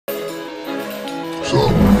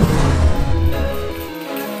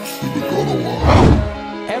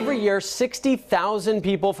Every year, 60,000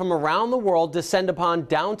 people from around the world descend upon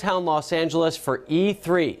downtown Los Angeles for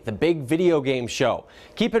E3, the big video game show.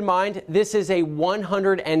 Keep in mind, this is a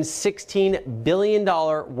 $116 billion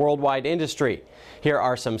worldwide industry. Here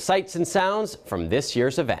are some sights and sounds from this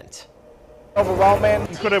year's event. Overall, man,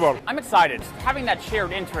 incredible. I'm excited. Having that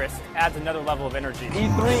shared interest adds another level of energy.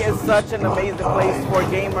 E3 is such an amazing place for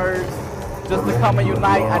gamers just to come and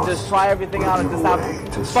unite and just try everything out and just have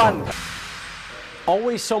fun.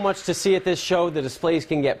 Always so much to see at this show, the displays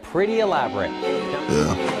can get pretty elaborate.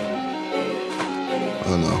 Yeah,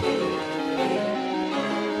 I know.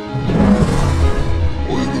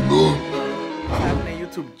 What you been doing? What's happening,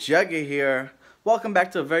 YouTube? Juggy here. Welcome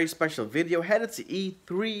back to a very special video. Headed to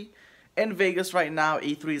E3 in Vegas right now.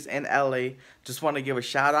 E3 is in LA. Just want to give a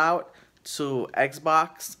shout out to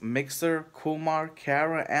Xbox, Mixer, Kumar,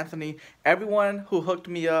 Kara, Anthony, everyone who hooked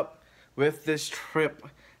me up with this trip,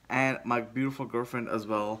 and my beautiful girlfriend as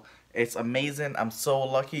well. It's amazing. I'm so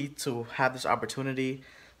lucky to have this opportunity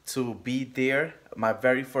to be there. My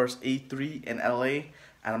very first E3 in LA,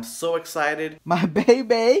 and I'm so excited. My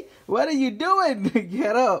baby, what are you doing?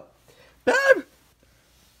 Get up. Babe!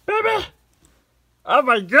 Baby! Oh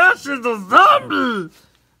my gosh, it's a zombie!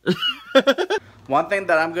 One thing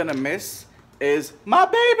that I'm gonna miss is my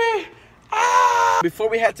baby! Ah! Before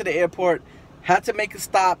we head to the airport, had to make a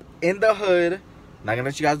stop in the hood. Not gonna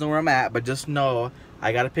let you guys know where I'm at, but just know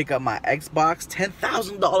I gotta pick up my Xbox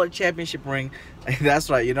 $10,000 championship ring. That's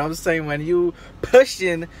right, you know what I'm saying? When you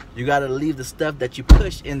pushing, you gotta leave the stuff that you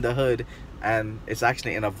push in the hood, and it's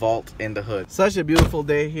actually in a vault in the hood. Such a beautiful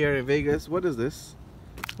day here in Vegas. What is this?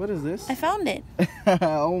 What is this? I found it.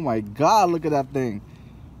 Oh my God, look at that thing.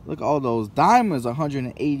 Look at all those diamonds,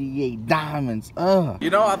 188 diamonds. Ugh. You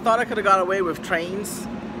know, I thought I could have got away with trains,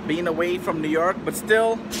 being away from New York, but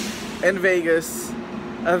still, in Vegas,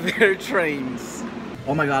 there are trains.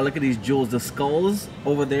 Oh my God, look at these jewels. The skulls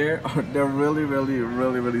over there, they're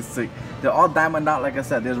really sick. They're all diamond out, like I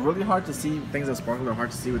said. They're really hard to see. Things that sparkle are hard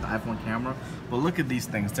to see with the iPhone camera. But look at these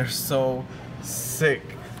things. They're so sick.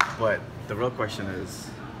 But the real question is,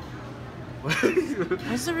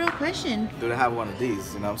 What's the real question? do they have one of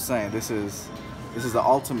these? You know what I'm saying? This is the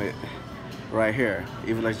ultimate right here.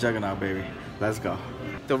 EVILxJUG now, baby. Let's go.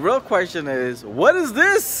 The real question is, what is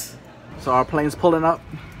this? So our plane's pulling up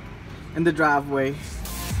in the driveway.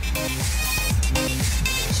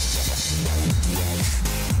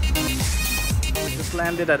 We just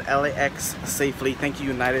landed at LAX safely. Thank you,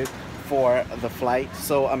 United, for the flight.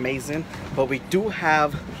 So amazing. But we do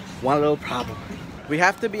have one little problem. We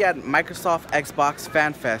have to be at Microsoft Xbox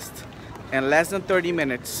Fan Fest in less than 30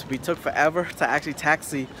 minutes. We took forever to actually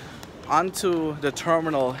taxi onto the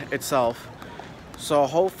terminal itself. So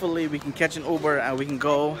hopefully we can catch an Uber and we can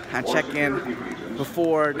go and check in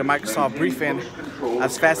before the Microsoft briefing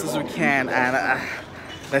as fast as we can, and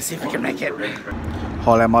let's see if we can make it.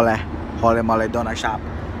 Holy moly donut shop.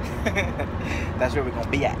 That's where we're gonna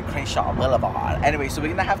be at, Crenshaw Boulevard. Anyway, so we're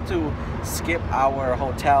gonna have to skip our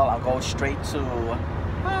hotel and go straight to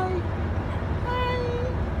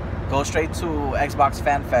Xbox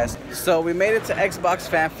Fan Fest. So we made it to Xbox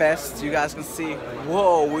Fan Fest. You guys can see,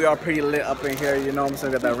 whoa, we are pretty lit up in here. You know what I'm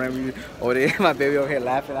saying? Got that rainbow over there. My baby over here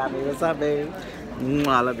laughing at me. What's up, baby?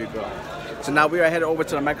 I love you, girl. So now we are headed over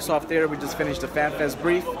to the Microsoft Theater. We just finished the Fan Fest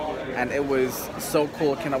brief, and it was so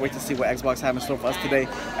cool. Cannot wait to see what Xbox have in store for us today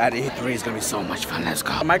at E3. It's gonna be so much fun. Let's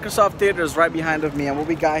go. The Microsoft Theater is right behind of me, and what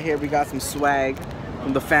we got here, we got some swag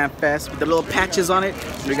from the Fan Fest with the little patches on it.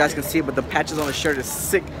 You guys can see it, but the patches on the shirt is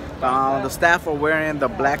sick. The staff are wearing the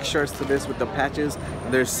black shirts to this with the patches.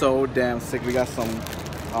 They're so damn sick. We got some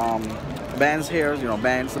bands here, you know,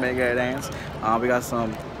 bands to make it dance. We got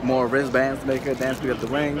some more wristbands to make it dance. We got the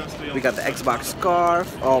ring. We got the Xbox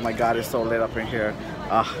scarf. Oh my God, it's so lit up in here.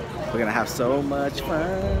 We're gonna have so much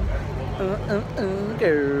fun.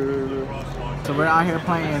 Girl. So we're out here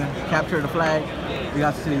playing Capture the Flag. We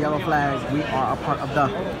got to see the yellow flag. We are a part of the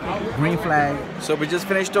green flag. So we just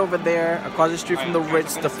finished over there across the street from the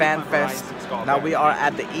Ritz, the Fan Fest. Now we are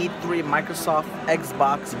at the E3 Microsoft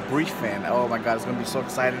Xbox briefing. Oh my God, it's gonna be so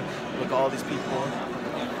exciting. Look at all these people.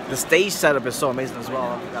 The stage setup is so amazing as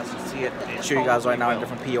well. You guys can see it. I'll show you guys right now in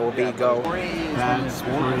different POV. Go. That's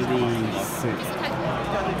pretty sick.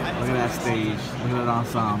 Look at that stage. Look at that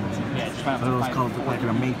ensemble. Look at those colors look like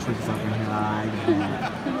a matrix up in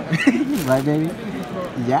here. Right, baby?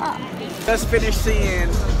 Yeah. Just finished seeing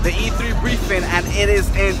the E3 briefing, and it is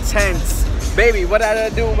intense. Baby, what did I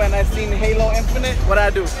do when I seen Halo Infinite? What did I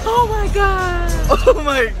do? Oh my God! Oh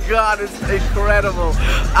my God, it's incredible.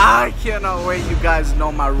 I cannot wait. You guys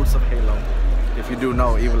know my roots of Halo. if you do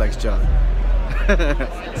know EVILxJUG.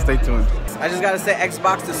 Stay tuned. I just gotta say,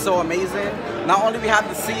 Xbox is so amazing. Not only we have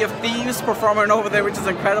the Sea of Thieves performing over there, which is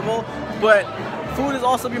incredible, but food is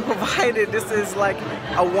also being provided. This is like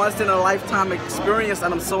a once-in-a-lifetime experience,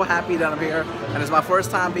 and I'm so happy that I'm here. And it's my first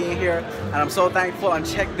time being here, and I'm so thankful. And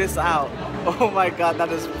check this out. Oh my God,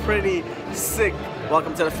 that is pretty sick.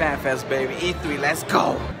 Welcome to the Fan Fest, baby. E3, let's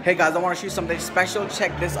go. Hey guys, I want to show you something special.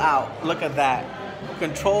 Check this out. Look at that.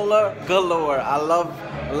 Controller galore. I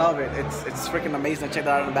love it. It's freaking amazing. Check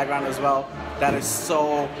that out in the background as well. That is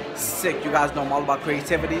so sick. You guys know I'm all about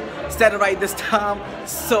creativity. Instead of right this time,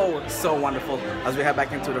 so wonderful. As we head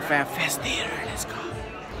back into the Fan Fest theater, let's go.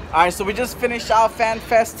 All right, so we just finished our Fan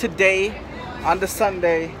Fest today on the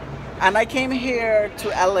Sunday, and I came here to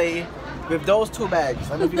LA with those 2 bags.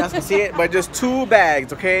 I don't know if you guys can see it, but just 2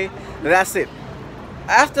 bags, okay? That's it.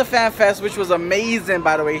 After Fan Fest, which was amazing,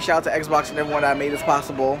 by the way, shout out to Xbox and everyone that made this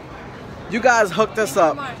possible. You guys hooked us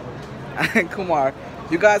up. And Kumar,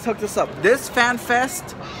 you guys hooked us up. This Fan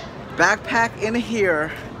Fest backpack in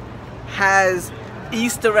here has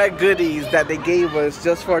Easter egg goodies that they gave us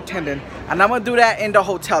just for attending. And I'm gonna do that in the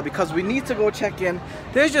hotel because we need to go check in.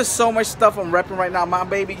 There's just so much stuff I'm repping right now. My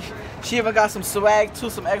baby, she even got some swag too,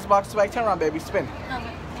 some Xbox swag. Turn around, baby, spin. You know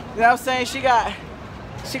what I'm saying? She got,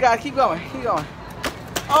 keep going.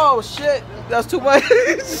 Oh shit, that's too much. Pick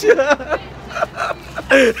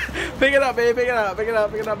it up, baby, pick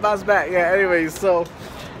it up, bounce back. Yeah, anyways, so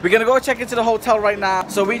we're gonna go check into the hotel right now.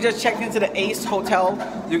 So we just checked into the Ace Hotel.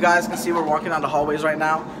 You guys can see we're walking on the hallways right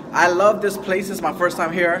now. I love this place. It's my first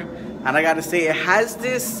time here, and I gotta say it has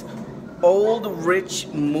this old rich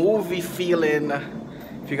movie feeling.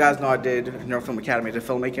 If you guys know, I did New York Film Academy, did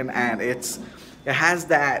filmmaking, and it has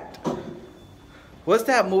that. What's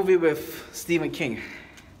that movie with Stephen King?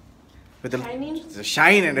 With the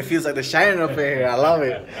Shining. It feels like the Shining up in here. I love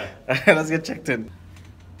it. Let's get checked in.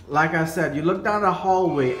 Like I said, you look down the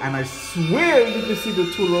hallway and I swear you can see the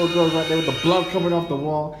 2 little girls right there with the blood coming off the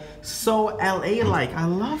wall. So LA-like. I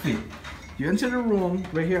love it. You enter the room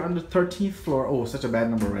right here on the 13th floor. Oh, such a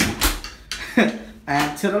bad number already.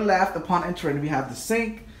 And to the left, upon entering, we have the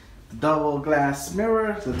sink, the double glass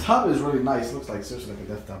mirror. The tub is really nice. Looks like seriously like a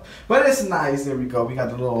death tub. But it's nice. There we go. We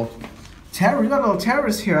got the little terrace. We got a little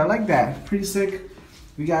terrace here. I like that. Pretty sick.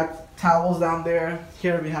 We got towels down there.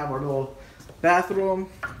 Here we have our little bathroom.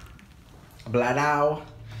 Bladao.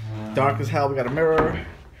 Dark as hell. We got a mirror.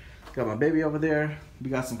 Got my baby over there. We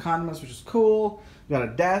got some condiments, which is cool. We got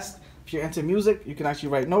a desk. If you're into music, you can actually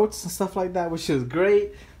write notes and stuff like that, which is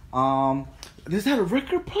great. There's that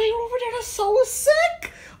record player over there. That's so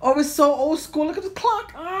sick. Oh, it's so old school. Look at the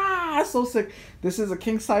clock. Ah, it's so sick. This is a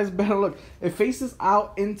king size bed. Look, it faces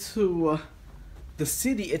out into the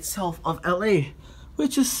city itself of LA,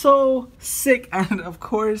 which is so sick. And of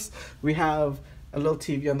course, we have a little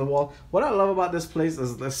TV on the wall. What I love about this place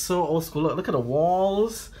is it's so old school. Look at the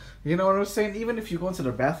walls. You know what I'm saying? Even if you go into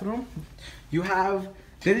the bathroom, you have.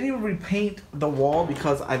 They didn't even repaint the wall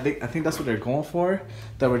because I think that's what they're going for.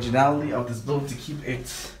 The originality of this building to keep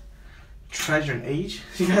its treasure and age.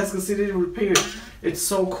 You guys can see they didn't repaint it. It's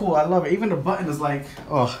so cool. I love it. Even the button is like,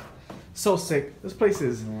 oh, so sick. This place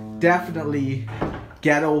is definitely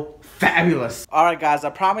ghetto fabulous. Alright guys,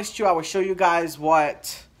 I promised you I would show you guys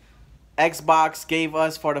what Xbox gave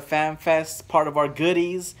us for the Fan Fest, part of our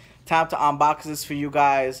goodies. Time to unbox this for you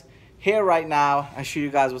guys. Here right now, I show you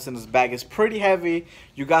guys what's in this bag. It's pretty heavy.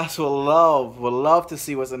 You guys will love to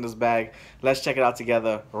see what's in this bag. Let's check it out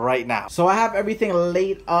together right now. So I have everything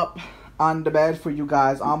laid up on the bed for you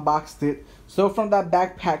guys. Unboxed it. So from that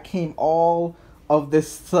backpack came all of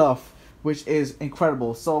this stuff, which is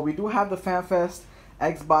incredible. So we do have the FanFest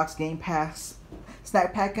Xbox Game Pass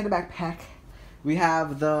snack pack in the backpack. We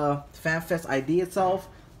have the FanFest ID itself,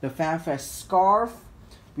 the FanFest scarf.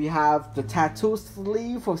 We have the tattoo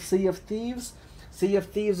sleeve for Sea of Thieves,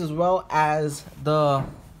 as well as the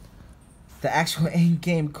actual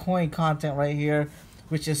in-game coin content right here,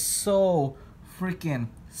 which is so freaking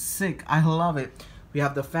sick. I love it. We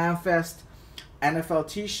have the FanFest NFL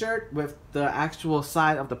t-shirt with the actual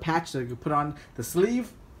side of the patch that you can put on the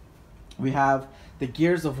sleeve. We have the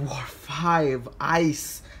Gears of War 5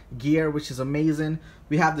 Ice gear, which is amazing.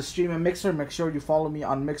 We have the stream and Mixer. Make sure you follow me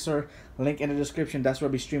on Mixer. Link in the description. That's where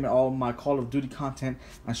I'll be streaming all my Call of Duty content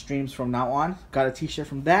and streams from now on. Got a t-shirt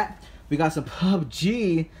from that. We got some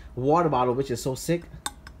PUBG water bottle, which is so sick.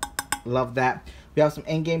 Love that. We have some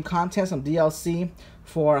in-game content, some DLC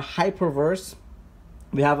for Hyperverse.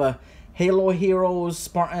 We have a Halo Heroes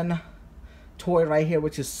Spartan toy right here,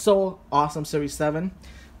 which is so awesome, Series 7.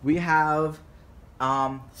 We have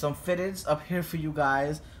some fitteds up here for you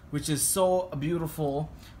guys. which is so beautiful.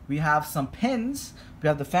 We have some pins. We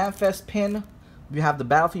have the FanFest pin. We have the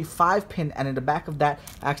Battlefield 5 pin, and in the back of that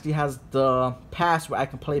actually has the pass where I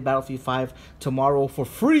can play Battlefield 5 tomorrow for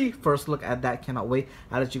free. First look at that, cannot wait.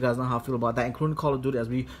 I'll let you guys know how I feel about that, including Call of Duty as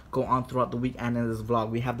we go on throughout the week and in this vlog.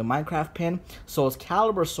 We have the Minecraft pin, Soul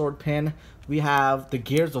Calibur sword pin. We have the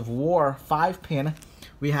Gears of War 5 pin.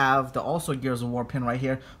 We have the also Gears of War pin right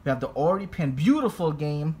here. We have the Ori pin, beautiful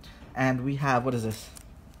game. And we have, what is this?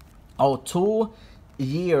 Oh, 2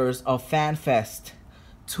 years of FanFest.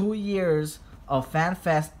 2 years of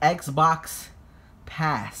FanFest Xbox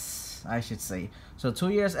Pass, I should say. So 2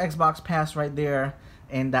 years Xbox Pass right there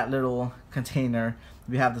in that little container.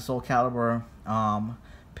 We have the Soul Calibur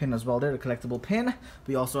pin as well there, the collectible pin.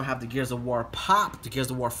 We also have the Gears of War pop, the Gears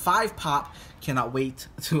of War 5 pop. Cannot wait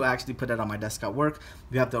to actually put that on my desk at work.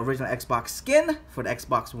 We have the original Xbox skin for the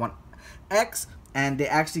Xbox One X, and they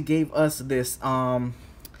actually gave us this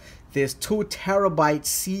this 2 terabyte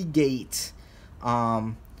Seagate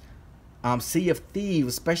Sea of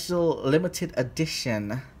Thieves special limited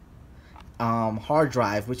edition hard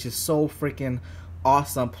drive, which is so freaking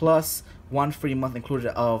awesome, plus 1 free month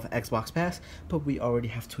included of Xbox Pass. But we already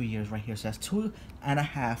have 2 years right here, so that's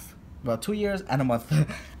 2.5, well, 2 years and a month.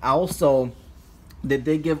 Also,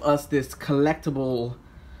 they give us this collectible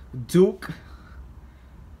Duke,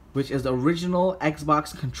 which is the original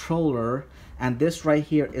Xbox controller, and this right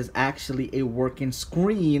here is actually a working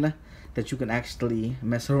screen that you can actually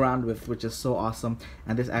mess around with, which is so awesome.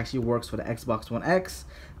 And this actually works for the Xbox One X,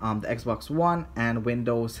 the Xbox One, and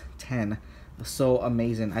Windows 10. So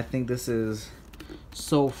amazing. I think this is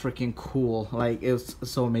so freaking cool. Like, it's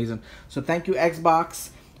so amazing. So thank you, Xbox,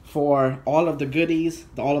 for all of the goodies,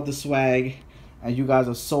 all of the swag, and you guys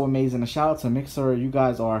are so amazing. A shout out to Mixer. You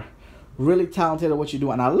guys are really talented at what you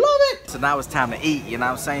do, and I love it. So now it's time to eat, you know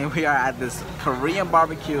what I'm saying? We are at this Korean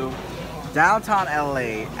barbecue downtown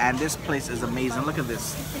LA, and this place is amazing. Look at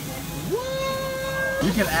this.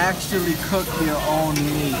 You can actually cook your own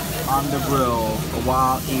meat on the grill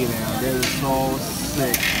while eating. This is so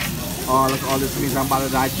sick. Oh, look at all this meat I'm about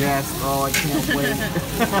to digest. Oh, I can't wait.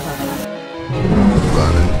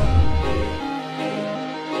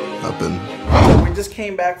 We just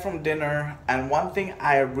came back from dinner, and one thing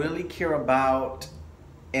I really care about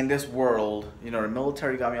in this world, you know, the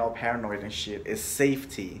military got me all paranoid and shit, is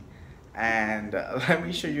safety. And let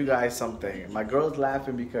me show you guys something. My girl's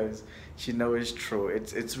laughing because she knows it's true.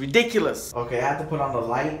 It's ridiculous. Okay, I had to put on the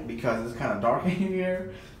light because it's kind of dark in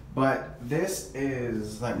here. But this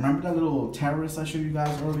is, like, remember that little terrace I showed you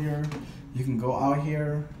guys earlier? You can go out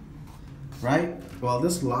here, right? Well,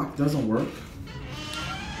 this lock doesn't work,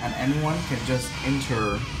 and anyone can just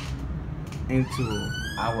enter into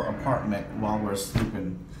our apartment while we're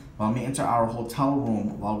sleeping. Well, I mean, enter our hotel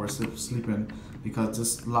room while we're sleeping, because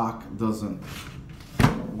this lock doesn't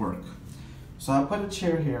work. So I put a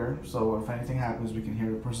chair here, so if anything happens, we can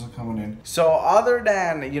hear the person coming in. So other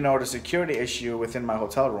than, you know, the security issue within my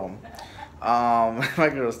hotel room, my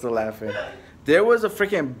girl's still laughing. There was a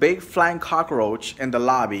freaking big flying cockroach in the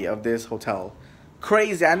lobby of this hotel.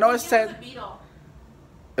 Crazy. I know it said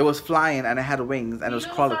it was flying and it had wings and it was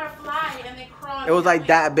crawling. It was like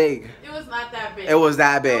that big. It was not that big. It was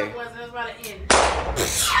that big. No, it wasn't. It was about an inch.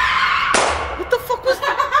 What the fuck was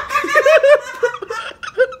that?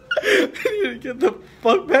 You need to get the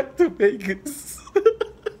fuck back to Vegas.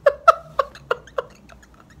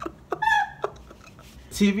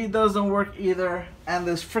 TV doesn't work either, and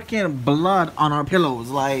there's freaking blood on our pillows.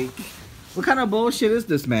 Like, what kind of bullshit is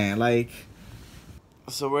this, man? Like,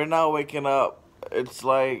 so we're now waking up. It's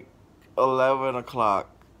like 11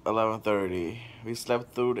 o'clock, 11:30. We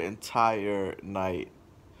slept through the entire night.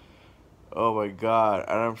 Oh my god,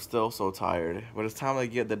 and I'm still so tired. But it's time to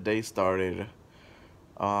get the day started.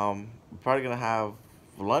 We're probably gonna have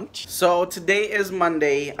lunch. So today is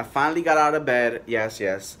Monday. I finally got out of bed.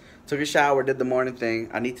 Yes. Took a shower, did the morning thing.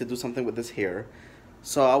 I need to do something with this hair.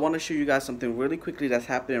 So I want to show you guys something really quickly that's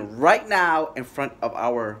happening right now in front of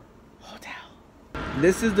our hotel.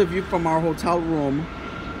 This is the view from our hotel room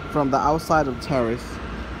from the outside of the terrace.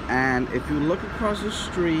 And if you look across the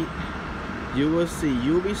street, you will see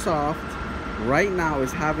Ubisoft right now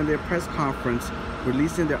is having their press conference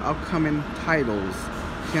releasing their upcoming titles.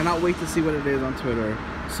 Cannot wait to see what it is on Twitter.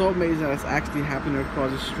 So amazing that's actually happening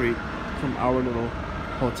across the street from our little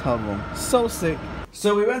hotel room. So sick.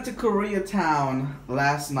 So we went to Koreatown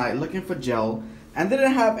last night looking for gel and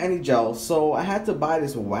didn't have any gel, so I had to buy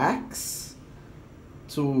this wax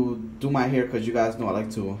to do my hair, because you guys know I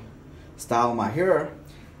like to style my hair.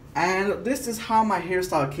 And this is how my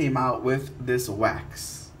hairstyle came out with this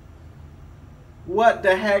wax. What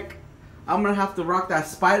the heck? I'm gonna have to rock that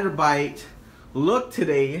spider bite look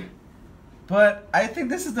today. But I think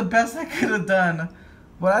this is the best I could have done.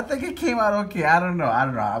 But I think it came out okay. I don't know.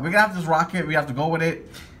 We're gonna have to just rock it. We have to go with it.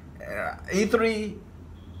 E3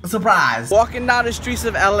 surprise. Walking down the streets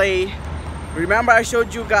of LA. Remember I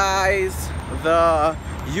showed you guys the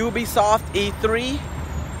Ubisoft E3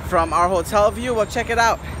 from our hotel view? Well, check it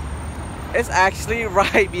out. It's actually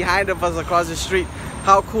right behind of us across the street.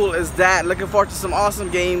 How cool is that? Looking forward to some awesome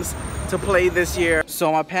games to play this year.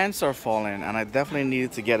 So my pants are falling and I definitely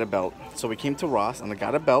needed to get a belt. So we came to Ross and I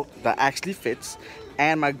got a belt that actually fits.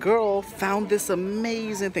 And my girl found this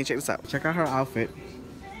amazing thing. Check this out. Check out her outfit,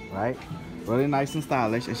 right? Really nice and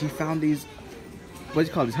stylish. And she found these, what do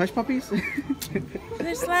you call these, hush puppies?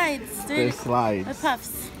 They're slides. They're slides. They're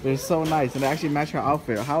puffs. They're so nice and they actually match her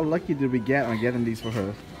outfit. How lucky did we get on getting these for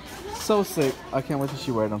her? So sick. I can't wait till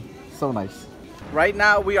she wear them. So nice. Right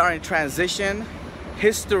now we are in transition.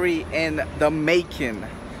 History in the making.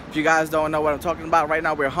 If you guys don't know what I'm talking about, right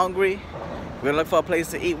now we're hungry. We're gonna look for a place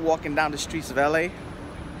to eat walking down the streets of LA.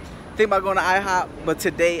 Think about going to IHOP, but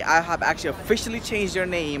today IHOP actually officially changed their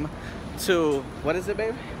name to, what is it,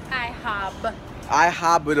 baby? IHOP.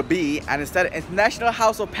 IHOP with a B, and instead of International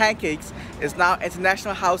House of Pancakes, it's now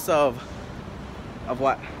International House of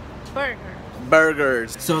what? Burger.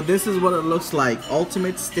 Burgers. So this is what it looks like.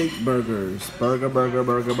 Ultimate steak burgers. Burger.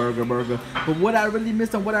 But what I really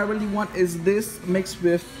missed and what I really want is this mixed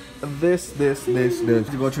with this.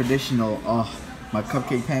 To go traditional. Oh, my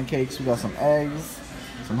cupcake pancakes. We got some eggs,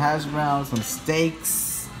 some hash browns, some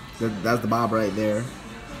steaks. That's the bob right there.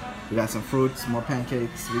 We got some fruits, more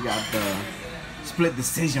pancakes. We got the split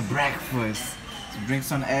decision breakfast. Some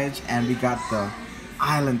drinks on the edge, and we got the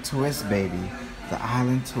island twist, baby. The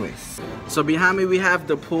island twist. So behind me we have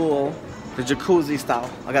the pool, the jacuzzi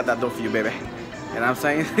style. I got that door for you, baby. You know what I'm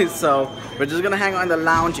saying? So we're just gonna hang out in the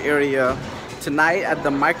lounge area. Tonight at the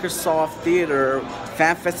Microsoft Theater,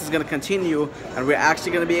 FanFest is gonna continue, and we're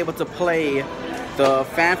actually gonna be able to play the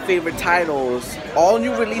fan favorite titles, all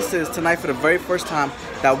new releases tonight for the very first time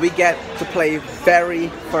that we get to play very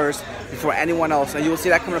first before anyone else. And you will see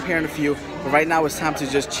that coming up here in a few. But right now it's time to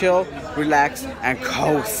just chill, relax, and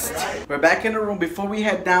coast. We're back in the room. Before we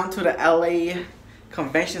head down to the LA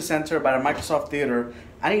Convention Center by the Microsoft Theater,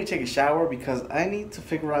 I need to take a shower because I need to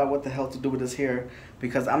figure out what the hell to do with this hair,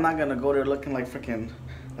 because I'm not gonna go there looking like freaking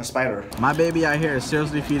a spider. My baby out here is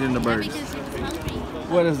seriously feeding the birds.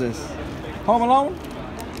 What is this? Home Alone?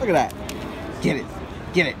 Look at that. Get it.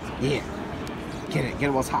 Get it. Yeah. Get it. Get it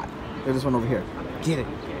while it's hot. There's this one over here. Get it.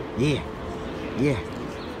 Yeah. Yeah.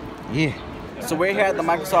 Yeah. So we're here at the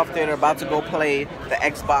Microsoft Theater about to go play the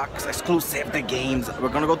Xbox exclusive, the games. We're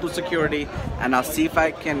gonna go through security and I'll see if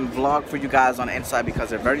I can vlog for you guys on the inside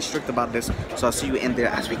because they're very strict about this. So I'll see you in there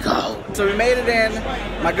as we go. So we made it in.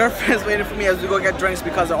 My girlfriend's waiting for me as we go get drinks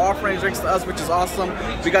because they're offering drinks to us, which is awesome.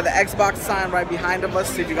 We got the Xbox sign right behind of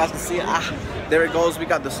us. See if you guys can see it. Ah, there it goes. We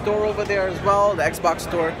got the store over there as well, the Xbox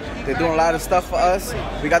store. They're doing a lot of stuff for us.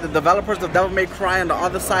 We got the developers of Devil May Cry on the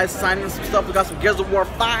other side signing some stuff. We got some Gears of War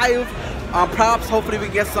 5. Props, hopefully we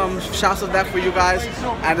get some shots of that for you guys.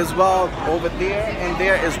 And as well, over there and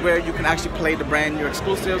there is where you can actually play the brand new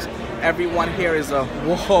exclusives. Everyone here is a,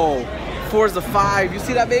 whoa, Forza 5. You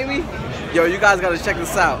see that, baby? Yo, you guys gotta check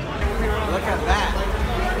this out. Look at that.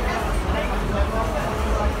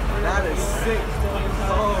 That is sick.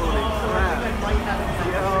 Holy crap.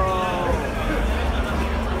 Yo.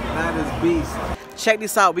 That is beast. Check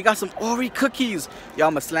this out. We got some Oreo cookies. Y'all,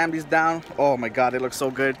 I'm gonna slam these down. Oh my god, they look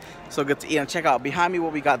so good. So good to eat. And check out behind me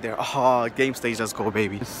what we got there. Oh, game stage, let's go,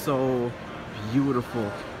 baby. It's so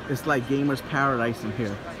beautiful. It's like gamer's paradise in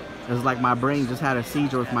here. It's like my brain just had a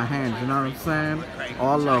seizure with my hands. You know what I'm saying?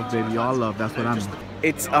 All love, baby. All love. That's what I mean.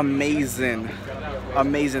 It's amazing.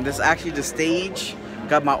 Amazing. This is actually the stage.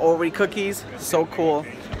 Got my Oreo cookies. So cool.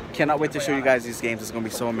 Cannot wait to show you guys these games. It's gonna be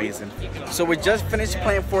so amazing. So we just finished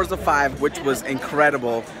playing Forza 5, which was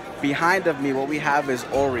incredible. Behind of me, what we have is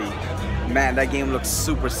Ori. Man, that game looks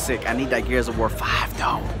super sick. I need that Gears of War 5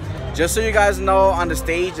 though. Just so you guys know, on the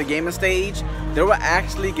stage, the gaming stage, they were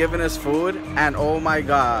actually giving us food, and oh my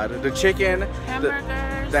god, the chicken,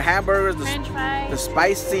 the hamburgers, the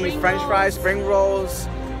spicy French fries, spring rolls.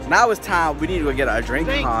 Now it's time. We need to go get our drink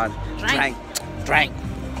on. Drink.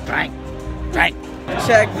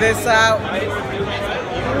 Check this out.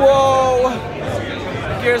 Whoa.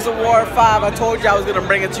 Gears of War 5. I told you I was going to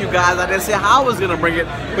bring it to you guys. I didn't say how I was going to bring it.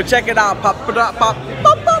 But check it out. Pop.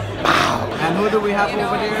 And who do we have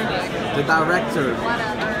over there? The director.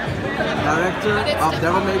 Director of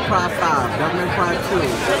Devil May Cry 5. Devil May Cry 2.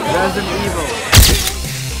 Resident Evil.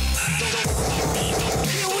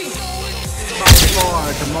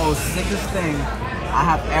 the most sickest thing I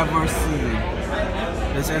have ever seen.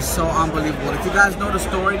 This is so unbelievable. If you guys know the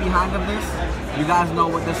story behind of this, you guys know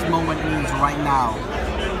what this moment means right now.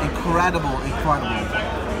 Incredible, incredible.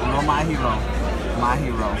 You know, my hero. My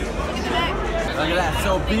hero. Look at that,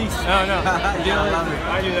 so beast. No. Yeah, I love it.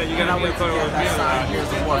 I knew that. You Cannot gotta wait get a to photo get with that sign. Here's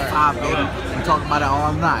the War 5, baby. We talk about it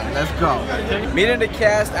all night. Let's go. Meeting the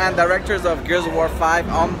cast and directors of Gears of War 5.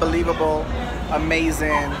 Unbelievable,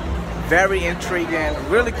 amazing, very intriguing,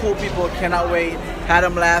 really cool people. Cannot wait. Had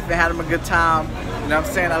them laughing, had them a good time. You know what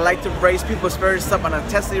I'm saying? I like to raise people's spirits up, and the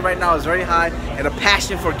intensity right now is very high, and a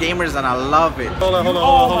passion for gamers, and I love it. Hold on.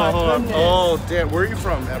 Oh, damn. Where are you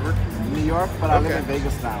from, Edward? New York, but I live in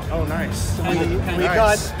Vegas now. Oh, nice. We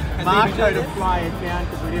got Marco to fly it down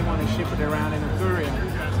because we didn't want to ship it around in a courier.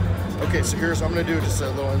 Okay, so here's what I'm gonna do. Just a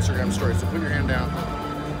little Instagram story. So put your hand down.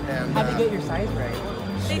 And How'd you get your size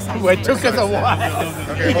right? Well, it took us a while.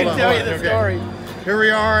 okay, hold on. Tell you the story. Here we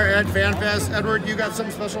are at FanFest. Edward, you got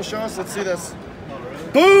something special to show us? Let's see this.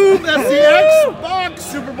 Boom! That's the Xbox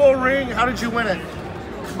Super Bowl ring. How did you win it?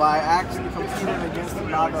 By actually competing against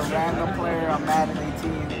another random player on Madden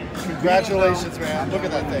 18. Congratulations, man. Look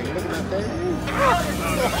at that thing. Look at that thing.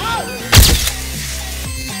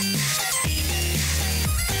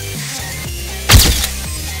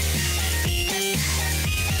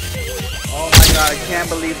 Oh my god, I can't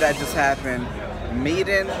believe that just happened.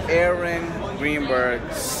 Meeting Aaron Greenberg.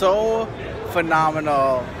 So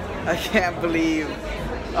phenomenal. I can't believe.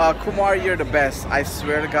 Kumar, you're the best. I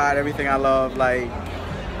swear to God, everything I love. Like,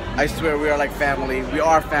 I swear we are like family. We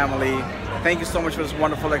are family. Thank you so much for this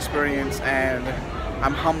wonderful experience, and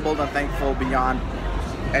I'm humbled and thankful beyond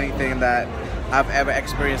anything that I've ever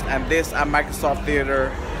experienced. And this at Microsoft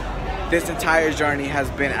Theater, this entire journey has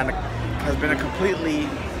been a completely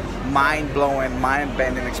mind-blowing,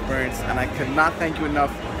 mind-bending experience, and I could not thank you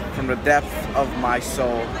enough from the depth of my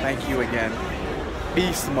soul. Thank you again.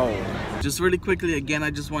 Beast mode. Just really quickly, again, I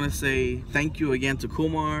just want to say thank you again to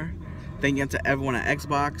Kumar. Thank you to everyone at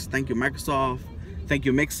Xbox. Thank you, Microsoft. Thank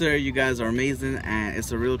you, Mixer. You guys are amazing, and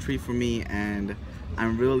it's a real treat for me, and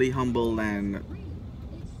I'm really humbled and,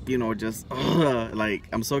 you know, just like,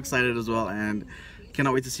 I'm so excited as well, and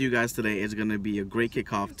cannot wait to see you guys today. It's gonna be a great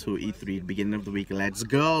kickoff to E3, beginning of the week. Let's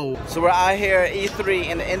go. So we're out here at E3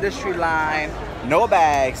 in the industry line. No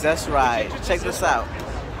bags, that's right. Check this out.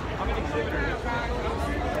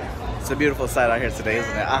 It's a beautiful sight out here today,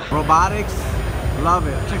 isn't it? Robotics, love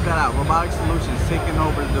it. Check that out. Robotic Solutions taking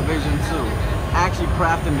over the Division 2. Actually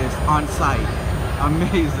crafting this on site.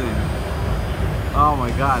 Amazing. Oh my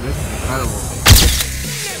God, this is incredible.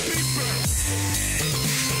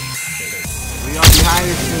 We are behind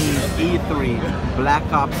the scenes, E3, Black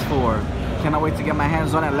Ops 4. Cannot wait to get my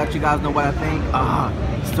hands on it and let you guys know what I think.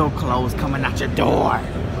 Still close, coming at your door.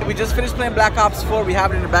 We just finished playing Black Ops 4. We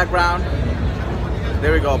have it in the background.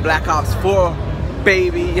 There we go, Black Ops 4,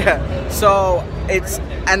 baby. Yeah. So it's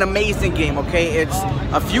an amazing game, okay? It's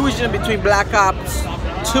a fusion between Black Ops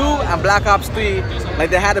 2 and Black Ops 3. Like,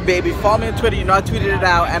 they had a baby. Follow me on Twitter, you know I tweeted it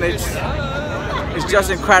out, and it's just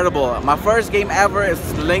incredible. My first game ever is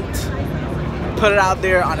linked. Put it out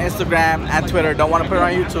there on Instagram and Twitter. Don't want to put it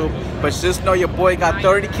on YouTube, but just know your boy got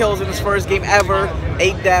 30 kills in his first game ever,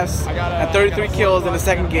 8 deaths, and 33 kills in the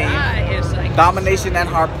second game. Domination and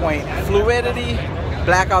hardpoint. Fluidity,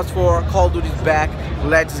 Black Ops 4, Call of Duty's back.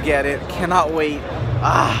 Let's get it. Cannot wait.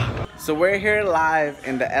 So we're here live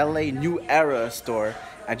in the LA New Era store.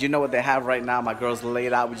 And you know what they have right now. My girl's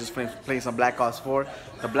laid out. We just playing some Black Ops 4.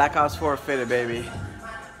 The Black Ops 4 fitted, baby.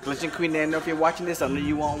 Glitching Queen, I know if you're watching this, I know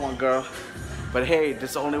you want one, girl. But hey,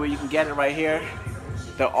 this is the only way you can get it right here.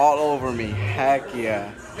 They're all over me. Heck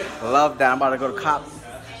yeah. Love that. I'm about to go to cop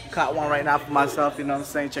one right now for myself. You know what I'm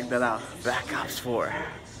saying? Check that out. Black Ops 4.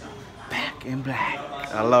 Back in black.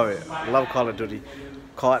 I love it. I love Call of Duty.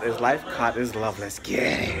 COD is life, COD is love. Let's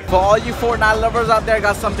get it. For all you Fortnite lovers out there, I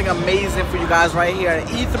got something amazing for you guys right here.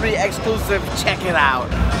 E3 exclusive. Check it out.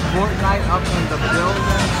 Fortnite up in the building.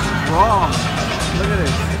 Strong. Look at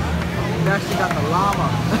this. We actually got the llama.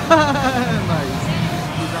 Nice.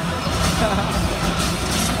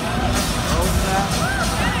 Oh snap.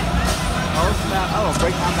 Oh snap. Oh,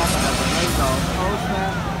 break down back on that. There you go. Oh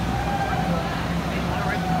snap.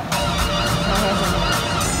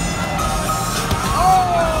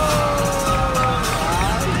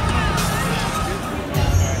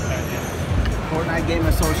 Fortnite game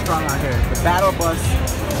is so strong out here. The battle bus,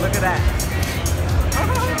 look at that.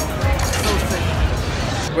 So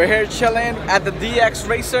sick. We're here chilling at the DX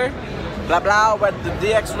Racer. Blah blah, we're at the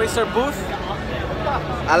DX Racer booth.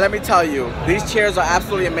 Let me tell you, these chairs are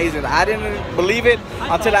absolutely amazing. I didn't believe it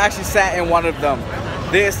until I actually sat in one of them.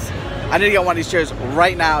 This I need to get one of these chairs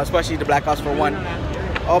right now, especially the Black Ops for one.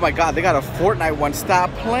 Oh my God, they got a Fortnite one.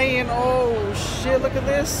 Stop playing. Oh shit, look at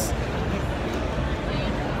this.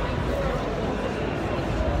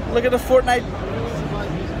 Look at the Fortnite.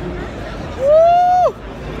 Woo!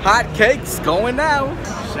 Hot cakes going now.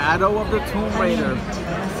 Shadow of the Tomb Raider.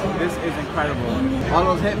 This is incredible. All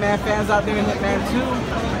those Hitman fans out there in Hitman 2.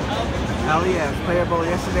 Hell yeah, playable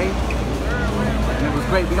yesterday. And it was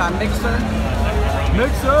great. We got Mixer.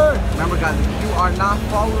 Remember guys, if you are not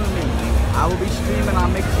following me, I will be streaming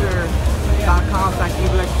on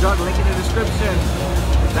mixer.com/EVILxJUG, link in the description.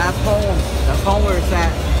 That's home. That's home where it's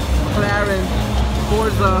at. McLaren,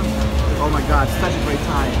 Forza. Oh my God, such a great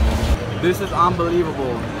time. This is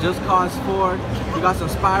unbelievable. Just Cause 4. We got some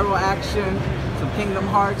Spiral action, some Kingdom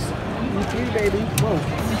Hearts. E3 baby. Whoa.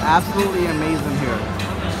 Absolutely amazing here.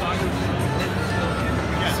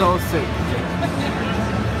 So sick.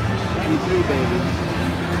 E3 baby.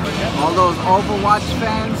 All those Overwatch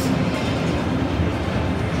fans,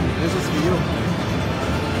 this is for you.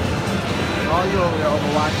 All you over there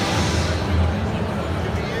Overwatch.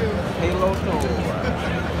 Halo 4.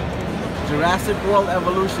 Jurassic World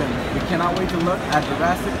Evolution. We cannot wait to look at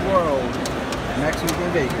Jurassic World next week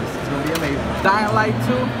in Vegas. It's gonna be amazing. Dying Light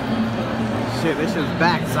 2. Shit, this shit's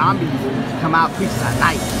back. Zombies come out peace at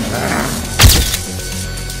night.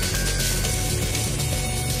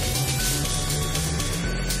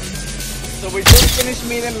 So we just finished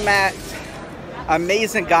meeting Matt.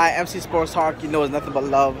 Amazing guy, MC Sports Hawk. You know it's nothing but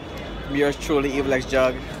love from yours truly,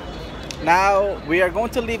 EVILxJUG. Now we are going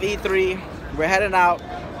to leave E3. We're heading out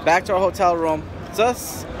back to our hotel room.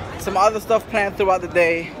 Just some other stuff planned throughout the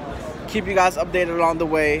day. Keep you guys updated along the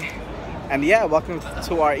way. And yeah, welcome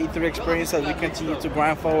to our E3 experience as we continue to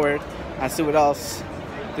grind forward and see what else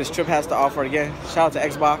this trip has to offer. Again, shout out to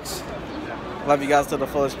Xbox. Love you guys to the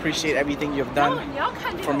fullest. Appreciate everything you've done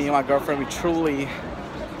for me and my girlfriend. We truly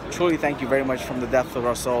thank you very much from the depth of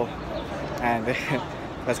our soul. And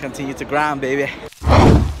let's continue to grind, baby.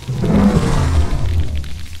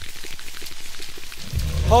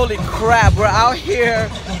 Holy crap, we're out here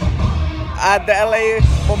at the LA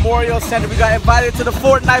Memorial Center. We got invited to the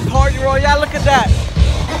Fortnite Party Royale. Look at that.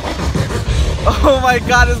 Oh my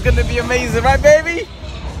God, it's gonna be amazing, right baby?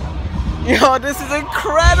 Yo, this is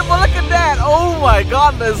incredible. Look at that. Oh my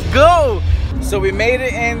God, let's go. So we made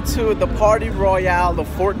it into the Party Royale, the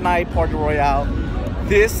Fortnite Party Royale.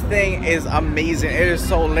 This thing is amazing. It is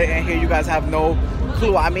so lit in here. You guys have no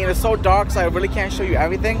clue. I mean, it's so dark, so I really can't show you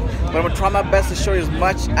everything, but I'm gonna try my best to show you as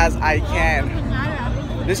much as I can.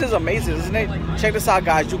 This is amazing, isn't it? Check this out,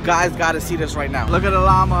 guys. You guys gotta see this right now. Look at the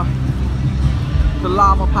llama. The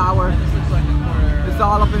llama power. It's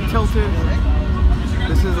all up and tilted.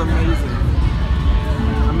 This is amazing.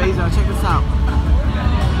 Amazing. Now check this out.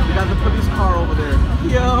 We got the police car over there.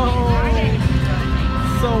 Yo!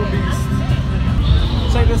 So beast.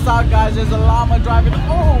 Check this out, guys. There's a llama driving.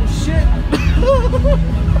 Oh shit!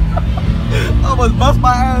 I almost bust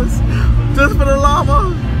my ass just for the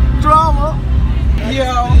llama drama.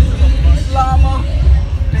 Yo, llama.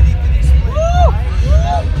 Woo!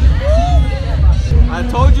 I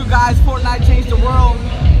told you guys, Fortnite changed the world.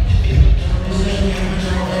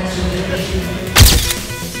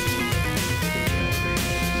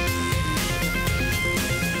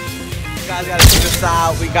 You guys gotta check this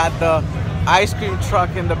out. We got the ice cream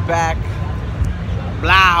truck in the back.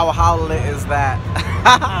 Wow, how lit is that?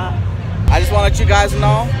 I just want to let you guys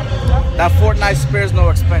know that Fortnite spares no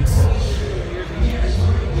expense.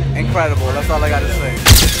 Incredible, that's all I gotta say.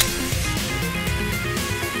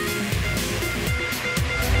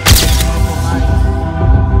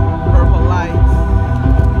 Purple lights.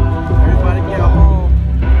 Everybody get home.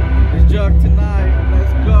 It's Jug tonight.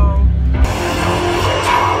 Let's go.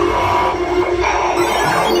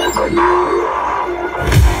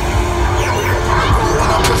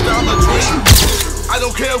 I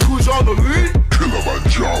don't care who's on the lead.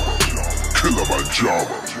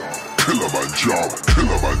 KSI. $20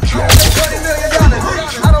 million.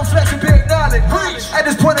 I don't flex and big knowledge. At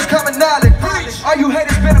this point, it's common knowledge. All you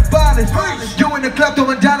haters been abolished. You in the club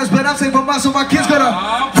throwing dollars, but I'm saving my so my kids gonna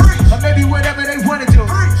or maybe whatever they wanted to.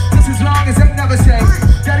 Just as long as they never say,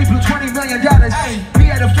 Daddy blew $20 million.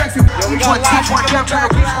 Me at a flex and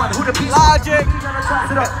Logic.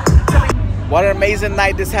 What an amazing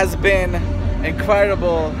night this has been.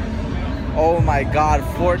 Incredible. Oh my God,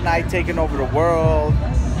 Fortnite taking over the world.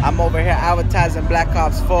 I'm over here advertising Black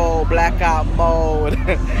Ops 4, Blackout mode.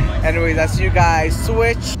 Anyways, I see you guys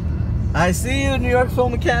switch. I see you, New York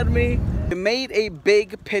Film Academy. We made a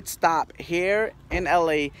big pit stop here in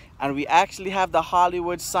LA, and we actually have the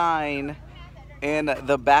Hollywood sign in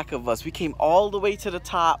the back of us. We came all the way to the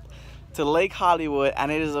top to Lake Hollywood,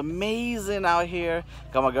 and it is amazing out here.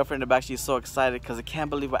 Got my girlfriend in the back. She's so excited because I can't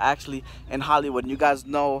believe we're actually in Hollywood. And you guys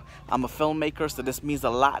know I'm a filmmaker, so this means a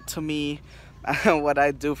lot to me. What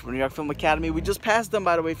I do for New York Film Academy. We just passed them,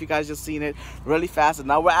 by the way, if you guys just seen it really fast, and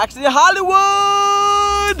now we're actually in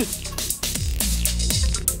Hollywood.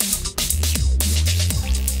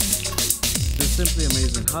 This is simply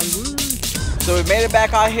amazing. Hollywood. So we made it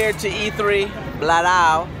back out here to E3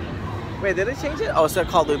 Bladau. Wait, did they change it? Oh, it's still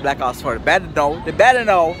Call of Duty Black Ops 4. They better know. They better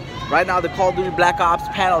know. Right now, the Call of Duty Black Ops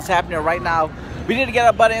panel is happening right now. We need to get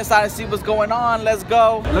our butt inside and see what's going on. Let's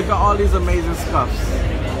go. Look at all these amazing scuffs.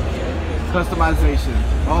 Customization.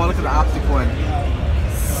 Oh, look at the optic one.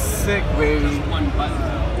 Sick, baby.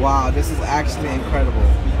 Wow, this is actually incredible.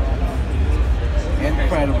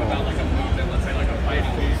 Incredible.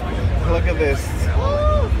 Look at this.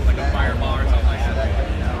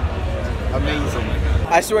 Amazing.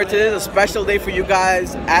 I swear today is a special day for you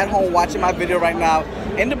guys at home watching my video right now.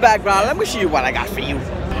 In the background, let me show you what I got for you.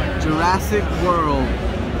 Jurassic World.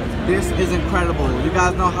 This is incredible. You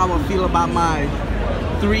guys know how I feel about my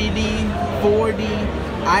 3D, 4D,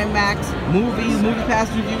 IMAX, movies, movie pass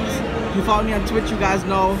reviews. If you follow me on Twitch, you guys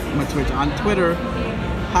know, on Twitter,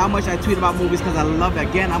 how much I tweet about movies because I love it.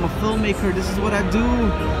 Again, I'm a filmmaker. This is what I do.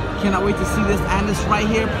 Cannot wait to see this, and it's right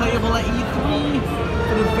here, playable at E3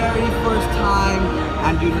 for the very first time.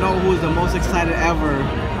 And you know who's the most excited ever?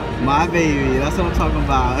 My baby. That's what I'm talking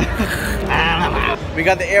about. We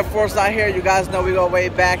got the Air Force out here. You guys know we go way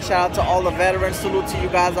back. Shout out to all the veterans. Salute to you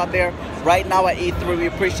guys out there right now at E3. We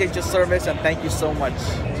appreciate your service and thank you so much.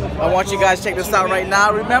 I want you guys to check this out right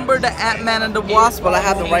now. Remember the Ant-Man and the Wasp? Well, I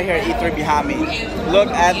have them right here at E3 behind me. Look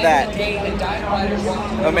at that.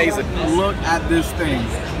 Amazing. Look at this thing.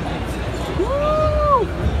 Woo!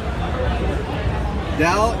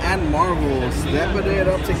 Dell and Marvel stepping it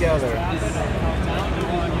up together.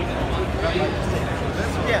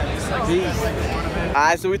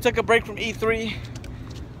 Alright, so we took a break from E3.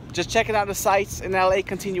 Just checking out the sights in LA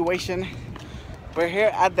continuation. We're here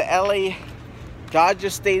at the LA Dodger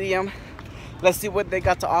Stadium. Let's see what they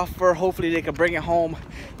got to offer. Hopefully they can bring it home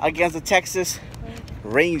against the Texas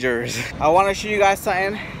Rangers. I want to show you guys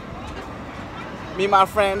something. Me and my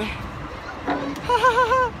friend.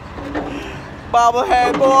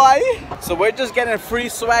 Bobblehead boy. So we're just getting free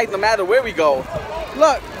swag no matter where we go.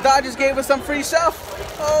 Look, Dodgers gave us some free stuff.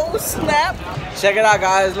 Oh snap. Check it out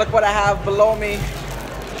guys, look what I have below me.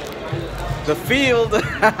 The field.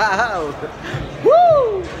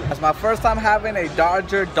 Woo! That's my first time having a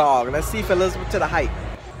Dodger dog. Let's see if it lives up to the hype.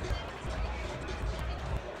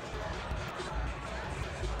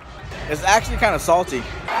 It's actually kind of salty.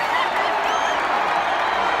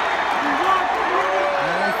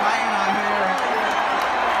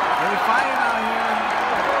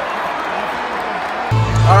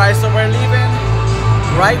 Alright, so we're leaving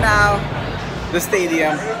right now the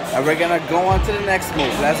stadium and we're gonna go on to the next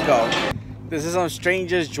move. Let's go. This is some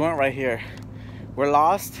stranger's joint right here. We're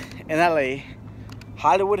lost in LA,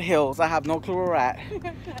 Hollywood Hills. I have no clue where we're at.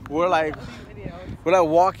 We're like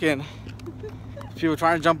walking. People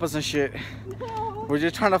trying to jump us and shit. We're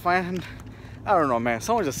just trying to find, I don't know man,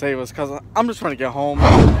 someone just save us because I'm just trying to get home.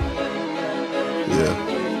 Yeah.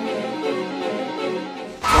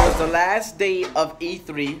 It's the last day of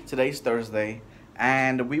E3. Today's Thursday,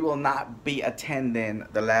 and we will not be attending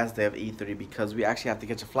the last day of E3 because we actually have to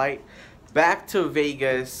catch a flight back to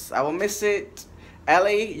Vegas. I will miss it. LA,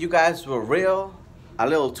 you guys were real, a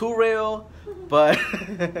little too real, but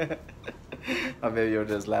my baby was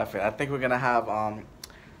just laughing. I think we're gonna have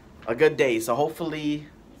a good day. So hopefully.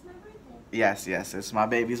 Yes, it's my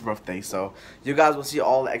baby's birthday, so you guys will see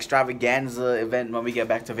all the extravaganza event when we get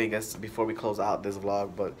back to Vegas before we close out this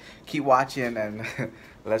vlog, but keep watching and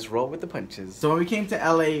let's roll with the punches. So when we came to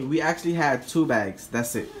LA, we actually had 2 bags,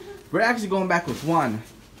 that's it. We're actually going back with 1,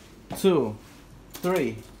 2,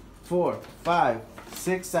 3, 4, 5,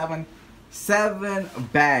 6, 7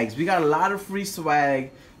 bags. We got a lot of free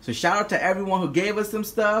swag. So shout out to everyone who gave us some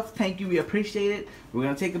stuff. Thank you, we appreciate it. We're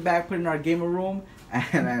gonna take it back, put it in our gamer room,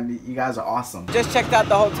 and you guys are awesome. Just checked out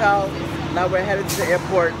the hotel. Now we're headed to the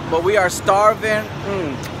airport, but we are starving.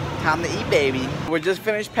 Time to eat, baby. We're just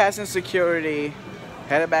finished passing security,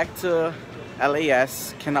 headed back to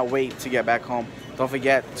LAS. Cannot wait to get back home. Don't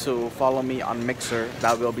forget to follow me on Mixer.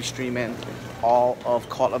 That will be streaming all of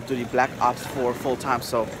Call of Duty Black Ops 4 full time.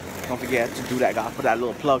 So don't forget to do that, guys. Put that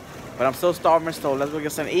little plug. But I'm still starving, so let's go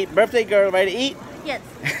get something to eat. Birthday girl, ready to eat? Yes.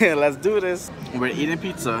 Let's do this. We're eating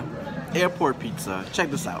pizza. Airport pizza. Check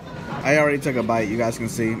this out. I already took a bite, you guys can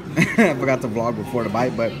see. I forgot to vlog before the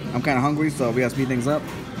bite, but I'm kind of hungry, so we gotta speed things up.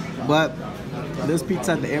 But this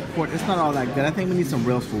pizza at the airport, it's not all that good. I think we need some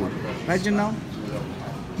real food. Right, you know?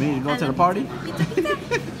 We need to go to the party.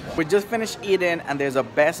 We just finished eating and there's a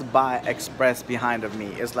Best Buy Express behind of me.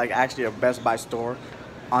 It's like actually a Best Buy store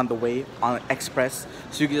on the way, on Express.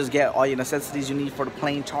 So you can just get all your necessities you need for the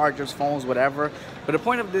plane, chargers, phones, whatever. But the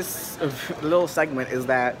point of this little segment is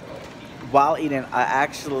that while eating, I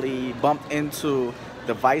actually bumped into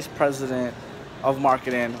the vice president of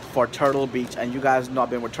marketing for Turtle Beach. And you guys know I've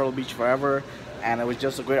been with Turtle Beach forever. And it was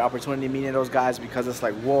just a great opportunity meeting those guys because it's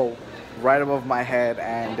like, whoa, right above my head,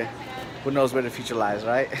 and who knows where the future lies,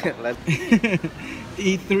 right?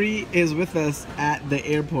 E3 is with us at the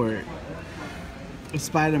airport.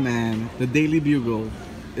 Spider-Man, the Daily Bugle,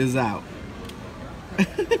 is out.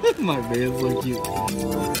 My man is so cute.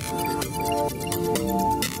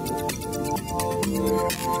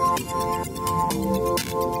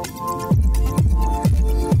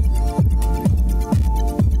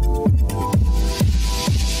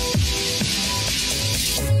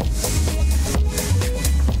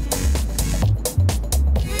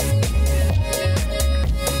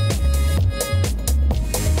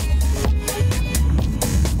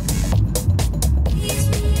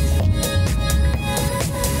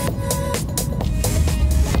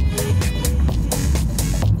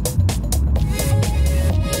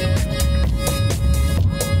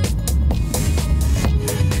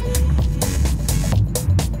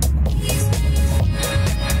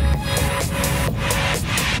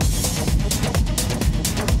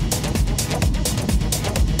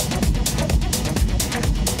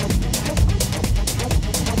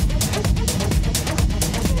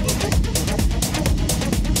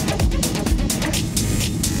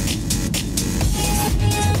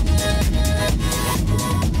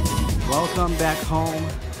 Welcome back home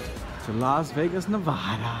to Las Vegas,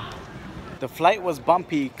 Nevada. The flight was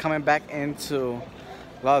bumpy coming back into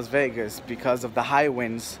Las Vegas because of the high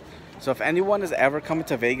winds. So if anyone is ever coming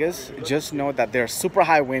to Vegas, just know that there are super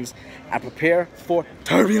high winds and prepare for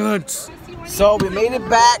turbulence. So we made it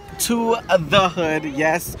back to the hood.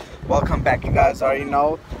 Yes, welcome back. You guys already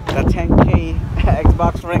know the 10K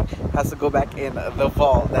Xbox ring has to go back in the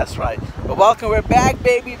vault. That's right. But welcome, we're back,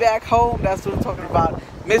 baby, back home. That's what we're talking about.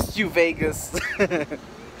 Missed you, Vegas.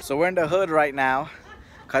 So we're in the hood right now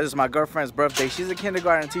because it's my girlfriend's birthday. She's a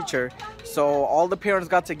kindergarten teacher. So all the parents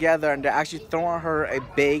got together and they're actually throwing her a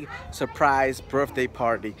big surprise birthday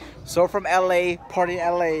party. So from LA, party in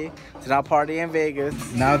LA, to now party in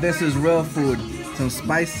Vegas. Now this is real food. Some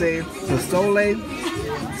spicy pozole,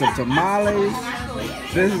 some tamales.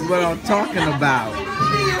 This is what I'm talking about.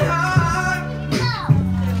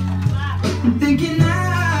 Thinking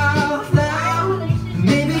out loud,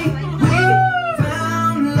 maybe we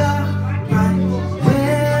found love right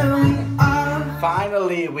where we are.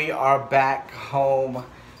 Finally, we are back home.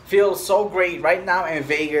 Feels so great right now in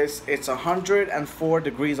Vegas. It's 104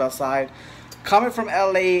 degrees outside. Coming from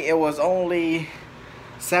LA, it was only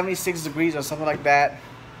 76 degrees or something like that.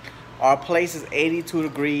 Our place is 82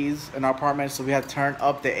 degrees in our apartment, so we had to turn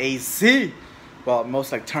up the AC. Well,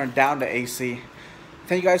 most like turn down the AC.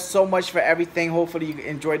 Thank you guys so much for everything. Hopefully you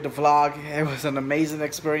enjoyed the vlog. It was an amazing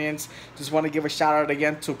experience. Just want to give a shout out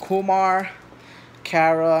again to Kumar,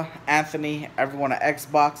 Kara, Anthony, everyone at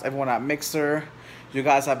Xbox, everyone at Mixer. You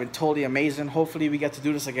guys have been totally amazing. Hopefully we get to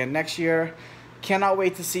do this again next year. Cannot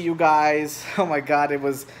wait to see you guys. Oh my god, it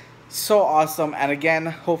was so awesome. And again,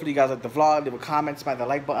 hopefully you guys like the vlog. Leave a comment, smash the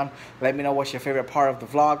like button. Let me know what's your favorite part of the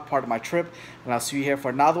vlog, part of my trip. And I'll see you here for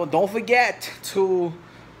another one. Don't forget to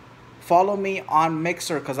follow me on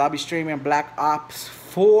Mixer because I'll be streaming Black Ops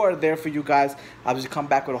 4 there for you guys. I'll just come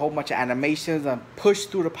back with a whole bunch of animations and push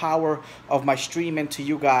through the power of my streaming to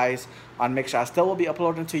you guys on Mixer. I still will be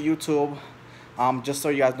uploading to YouTube. Just so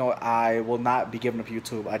you guys know, I will not be giving up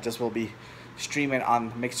YouTube. I just will be streaming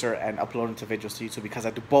on Mixer and uploading to videos to YouTube because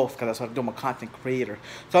I do both, because that's what I do. I'm a content creator.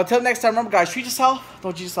 So until next time, remember guys, treat yourself,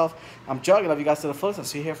 don't cheat yourself. I'm Jug. I love you guys to the fullest. I'll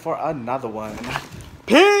see you here for another one.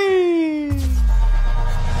 Peace.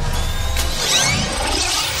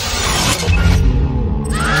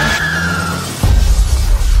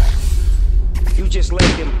 You just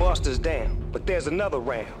laid them busters down, but there's another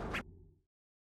round.